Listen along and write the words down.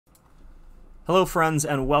Hello friends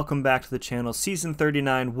and welcome back to the channel. Season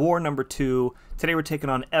 39, War number 2. Today we're taking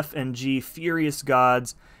on FNG, Furious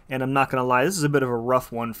Gods, and I'm not going to lie, this is a bit of a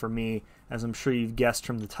rough one for me, as I'm sure you've guessed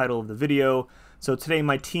from the title of the video. So today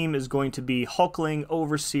my team is going to be Hulkling,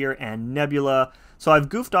 Overseer, and Nebula. So I've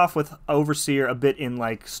goofed off with Overseer a bit in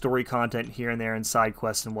like story content here and there and side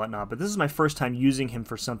quests and whatnot, but this is my first time using him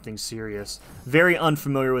for something serious. Very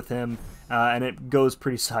unfamiliar with him, and it goes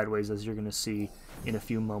pretty sideways as you're going to see in a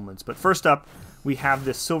few moments. But first up, we have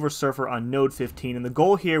this Silver Surfer on node 15, and the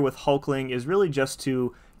goal here with Hulkling is really just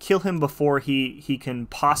to kill him before he can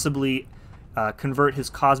possibly convert his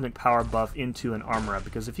cosmic power buff into an armor up,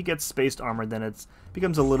 because if he gets spaced armor, then it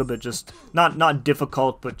becomes a little bit just not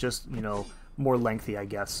difficult, but just, you know, more lengthy, I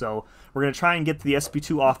guess. So we're going to try and get the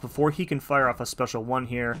SP2 off before he can fire off a special one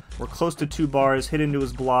here. We're close to 2 bars, hit into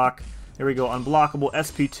his block. There we go, unblockable,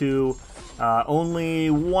 SP2.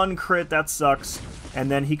 Only 1 crit, that sucks. And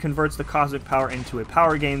then he converts the cosmic power into a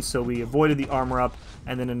power gain, so we avoided the armor up,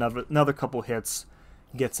 and then another couple hits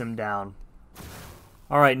gets him down.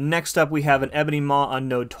 Alright, next up we have an Ebony Maw on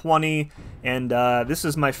node 20, and this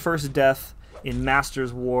is my first death in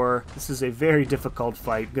Master's War. This is a very difficult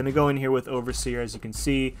fight. Gonna go in here with Overseer, as you can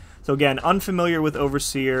see. So again, unfamiliar with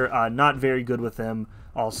Overseer, not very good with him.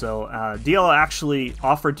 Also, DL actually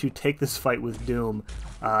offered to take this fight with Doom,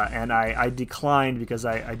 and I declined because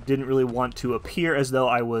I didn't really want to appear as though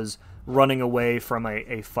I was running away from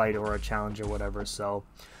a fight or a challenge or whatever. So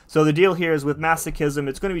the deal here is with Masochism,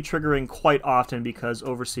 it's going to be triggering quite often because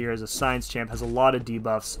Overseer as a science champ has a lot of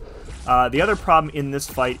debuffs. The other problem in this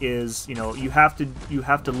fight is, you know, you have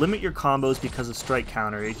to limit your combos because of strike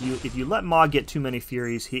counter. If you let Maw get too many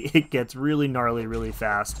Furies, it gets really gnarly really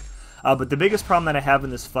fast. But the biggest problem that I have in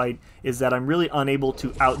this fight is that I'm really unable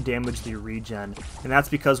to out-damage the regen. And that's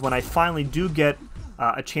because when I finally do get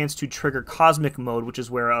a chance to trigger Cosmic Mode, which is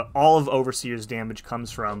where all of Overseer's damage comes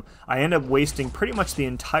from, I end up wasting pretty much the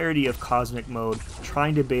entirety of Cosmic Mode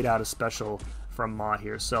trying to bait out a special from Maw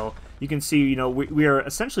here. So you can see, you know, we are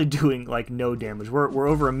essentially doing like no damage. We're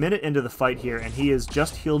over a minute into the fight here, and he is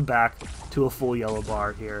just healed back to a full yellow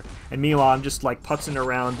bar here. And meanwhile, I'm just like putzing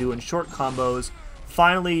around doing short combos.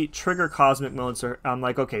 Finally trigger Cosmic Mode, so I'm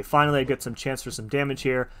like, okay, finally I get some chance for some damage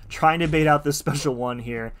here, trying to bait out this special one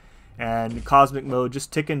here, and Cosmic Mode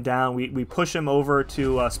just ticking down. We push him over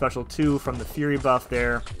to special 2 from the Fury buff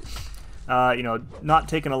there, you know, not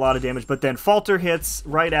taking a lot of damage, but then Falter hits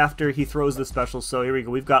right after he throws the special. So here we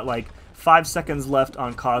go, we've got like 5 seconds left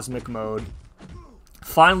on Cosmic Mode.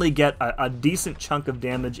 Finally get a decent chunk of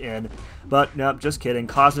damage in, but nope, just kidding.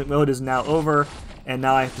 Cosmic Mode is now over, and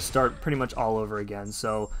now I have to start pretty much all over again.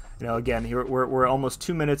 So, you know, again, here we're almost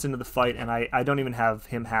 2 minutes into the fight, and I don't even have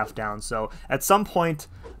him half down. So at some point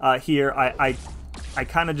here, I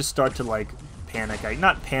kind of just start to like panic.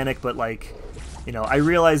 Not panic, but like, you know, I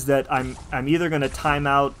realize that I'm either gonna time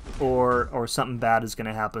out or something bad is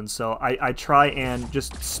gonna happen. So I try and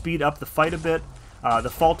just speed up the fight a bit.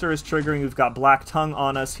 The Falter is triggering. We've got Black Tongue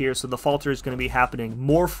on us here, so the Falter is going to be happening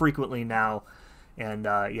more frequently now. And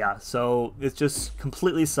yeah, so it's just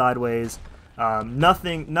completely sideways.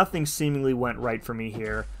 Nothing seemingly went right for me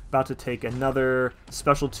here. About to take another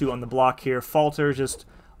special 2 on the block here. Falter just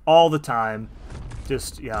all the time.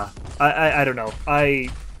 Just, yeah, I don't know. I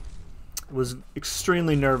was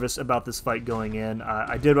extremely nervous about this fight going in.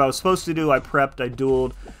 I did what I was supposed to do. I prepped, I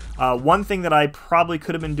dueled. One thing that I probably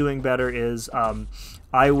could have been doing better is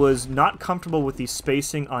I was not comfortable with the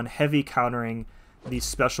spacing on heavy countering the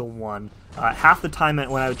special one. Half the time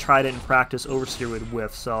when I tried it in practice, Overseer would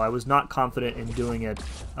whiff, so I was not confident in doing it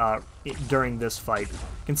during this fight.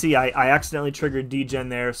 You can see I accidentally triggered degen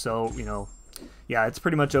there, so, you know, yeah, it's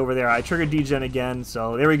pretty much over there. I triggered degen again,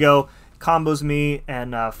 so there we go. Combos me,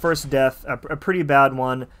 and first death, a pretty bad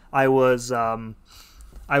one. I was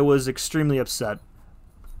extremely upset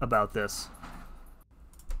about this.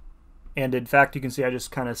 And in fact, you can see I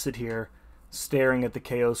just kind of sit here staring at the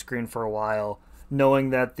KO screen for a while,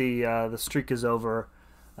 knowing that the streak is over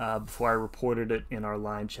before I reported it in our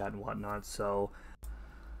line chat and whatnot. So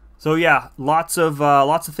yeah, lots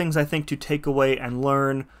of things I think to take away and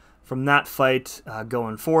learn from that fight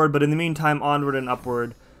going forward. But in the meantime, onward and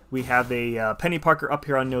upward. We have a Penny Parker up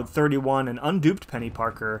here on node 31, an unduped Penny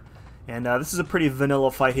Parker. And this is a pretty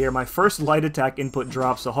vanilla fight here. My first light attack input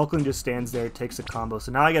drops, so Hulkling just stands there, takes a combo.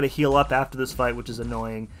 So now I gotta heal up after this fight, which is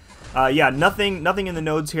annoying. Yeah, nothing in the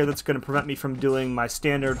nodes here that's gonna prevent me from doing my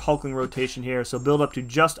standard Hulkling rotation here. So build up to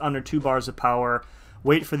just under 2 bars of power.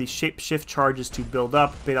 Wait for the shapeshift charges to build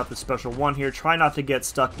up. Bait out the special 1 here. Try not to get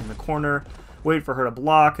stuck in the corner. Wait for her to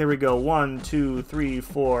block. There we go. 1, 2, 3,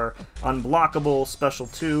 4. Unblockable. Special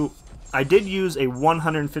 2. I did use a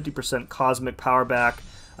 150% Cosmic Power back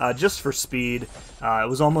just for speed. It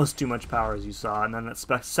was almost too much power, as you saw, and then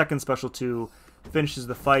that second Special 2 finishes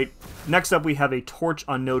the fight. Next up, we have a Torch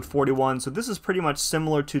on node 41, so this is pretty much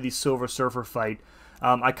similar to the Silver Surfer fight.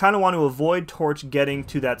 I kind of want to avoid Torch getting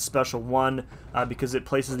to that Special 1 because it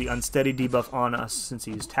places the Unsteady debuff on us since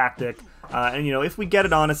he used Tactic. And, you know, if we get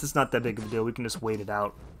it on us, it's not that big of a deal. We can just wait it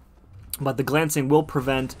out. But the glancing will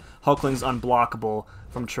prevent Hulkling's unblockable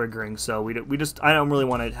from triggering, so I don't really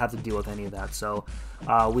want to have to deal with any of that. So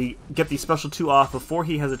we get the Special 2 off before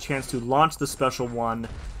he has a chance to launch the Special 1,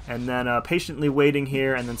 and then patiently waiting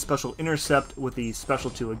here, and then Special Intercept with the Special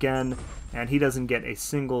 2 again, and he doesn't get a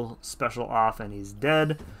single Special off, and he's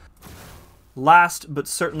dead. Last, but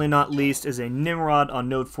certainly not least, is a Nimrod on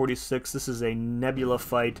node 46. This is a Nebula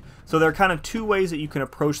fight. So there are kind of two ways that you can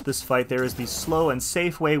approach this fight. There is the slow and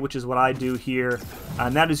safe way, which is what I do here,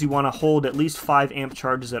 and that is you want to hold at least 5 amp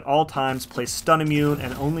charges at all times, place stun immune,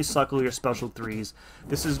 and only cycle your Special 3s.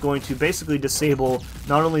 This is going to basically disable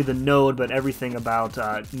not only the node, but everything about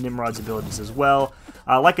Nimrod's abilities as well.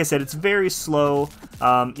 Like I said, it's very slow.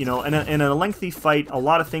 You know, in a lengthy fight, a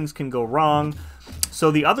lot of things can go wrong. So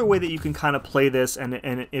the other way that you can kind of play this, and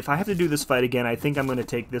if I have to do this fight again, I think I'm going to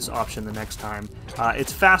take this option the next time.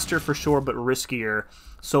 It's faster for sure, but riskier.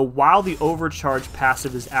 So while the Overcharge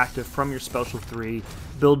passive is active from your Special 3,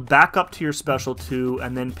 build back up to your Special 2,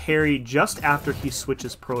 and then parry just after he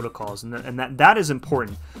switches protocols. And that is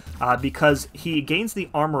important, because he gains the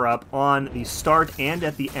armor up on the start and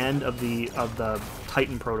at the end of the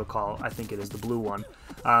Titan protocol, I think it is, the blue one.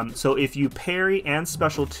 So if you parry and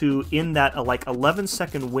Special 2 in that like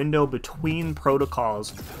 11-second window between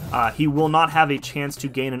protocols, he will not have a chance to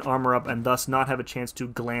gain an armor up and thus not have a chance to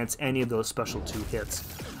glance any of those Special 2 hits.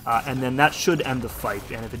 And then that should end the fight.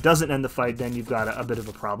 And if it doesn't end the fight, then you've got a bit of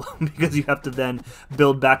a problem because you have to then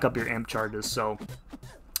build back up your amp charges. So,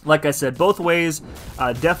 like I said, both ways,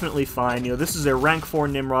 definitely fine. You know, this is a rank 4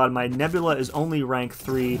 Nimrod. My Nebula is only rank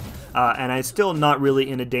 3, and I'm still not really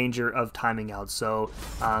in a danger of timing out. So,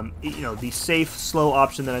 you know, the safe, slow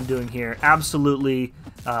option that I'm doing here, absolutely,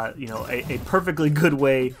 you know, a perfectly good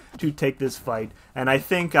way to take this fight. And I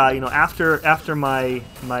think, you know, after my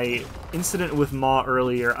incident with Ma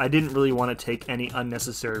earlier, I didn't really want to take any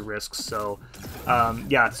unnecessary risks. So,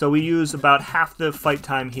 yeah, so we use about half the fight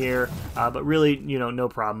time here, but really, you know, no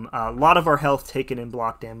problem. A lot of our health taken in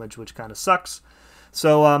block damage, which kind of sucks.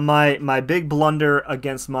 So my big blunder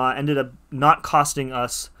against Ma ended up not costing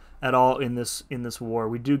us at all in this war.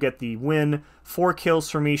 We do get the win, 4 kills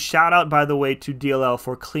for me. Shout out, by the way, to DLL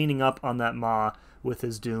for cleaning up on that Ma with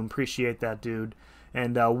his Doom. Appreciate that, dude.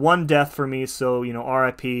 And 1 death for me, so, you know,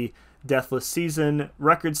 RIP, deathless season.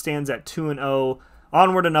 Record stands at 2-0.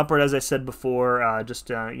 Onward and upward, as I said before. Just,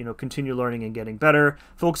 you know, continue learning and getting better.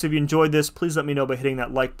 Folks, if you enjoyed this, please let me know by hitting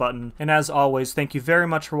that like button. And as always, thank you very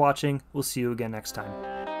much for watching. We'll see you again next time.